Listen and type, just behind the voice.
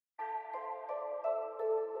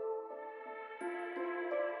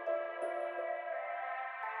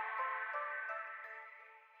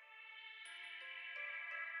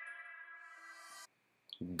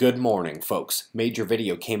Good morning, folks. Major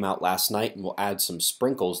video came out last night and we'll add some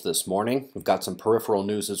sprinkles this morning. We've got some peripheral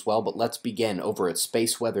news as well, but let's begin over at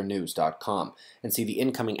spaceweathernews.com and see the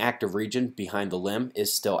incoming active region behind the limb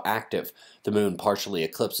is still active. The moon partially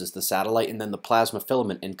eclipses the satellite, and then the plasma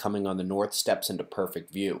filament incoming on the north steps into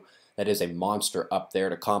perfect view. That is a monster up there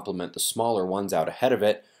to complement the smaller ones out ahead of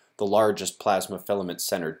it. The largest plasma filament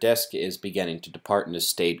center disk is beginning to depart and has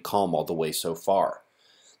stayed calm all the way so far.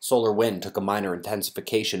 Solar wind took a minor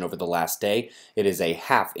intensification over the last day. It is a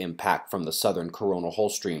half impact from the southern coronal hole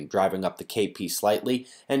stream, driving up the KP slightly,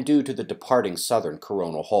 and due to the departing southern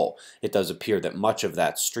coronal hole. It does appear that much of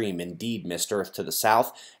that stream indeed missed Earth to the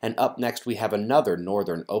south, and up next we have another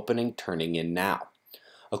northern opening turning in now.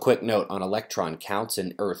 A quick note on electron counts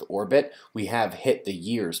in Earth orbit. We have hit the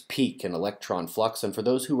year's peak in electron flux, and for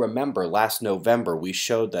those who remember, last November we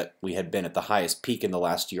showed that we had been at the highest peak in the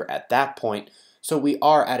last year at that point. So we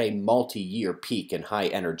are at a multi-year peak in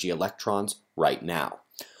high-energy electrons right now.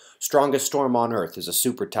 Strongest storm on Earth is a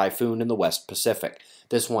super typhoon in the West Pacific.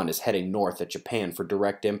 This one is heading north at Japan for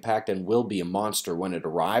direct impact and will be a monster when it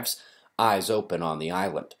arrives. Eyes open on the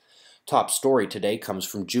island. Top story today comes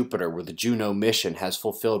from Jupiter, where the Juno mission has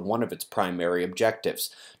fulfilled one of its primary objectives,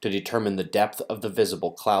 to determine the depth of the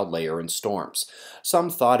visible cloud layer in storms. Some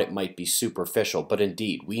thought it might be superficial, but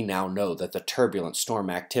indeed we now know that the turbulent storm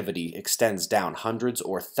activity extends down hundreds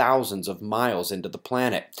or thousands of miles into the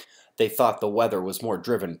planet. They thought the weather was more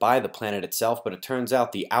driven by the planet itself, but it turns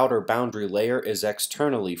out the outer boundary layer is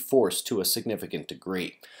externally forced to a significant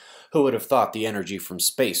degree. Who would have thought the energy from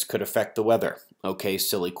space could affect the weather? Okay,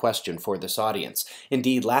 silly question for this audience.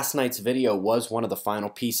 Indeed, last night's video was one of the final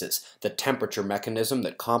pieces, the temperature mechanism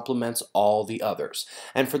that complements all the others.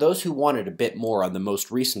 And for those who wanted a bit more on the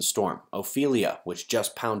most recent storm, Ophelia, which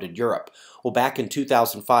just pounded Europe, well, back in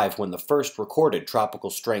 2005, when the first recorded tropical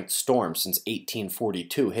strength storm since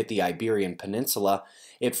 1842 hit the Iberian Peninsula,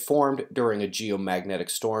 it formed during a geomagnetic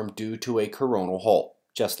storm due to a coronal hole,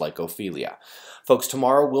 just like Ophelia. Folks,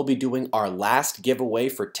 tomorrow we'll be doing our last giveaway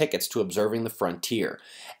for tickets to Observing the Frontier.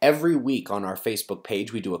 Every week on our Facebook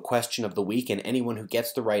page we do a question of the week, and anyone who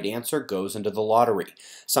gets the right answer goes into the lottery.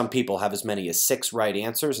 Some people have as many as 6 right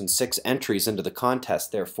answers and 6 entries into the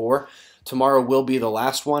contest. Therefore, tomorrow will be the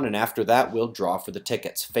last one, and after that we'll draw for the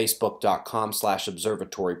tickets.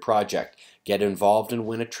 Facebook.com/observatoryproject. Get involved and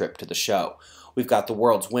win a trip to the show. We've got the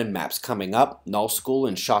world's wind maps coming up, null school,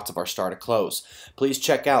 and shots of our star to close. Please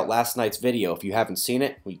check out last night's video if you haven't seen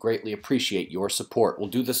it. We greatly appreciate your support. We'll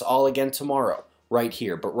do this all again tomorrow, right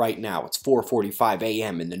here, but right now it's 4:45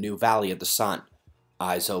 a.m. in the new Valley of the Sun.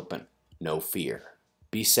 Eyes open, no fear.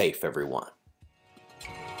 Be safe, everyone.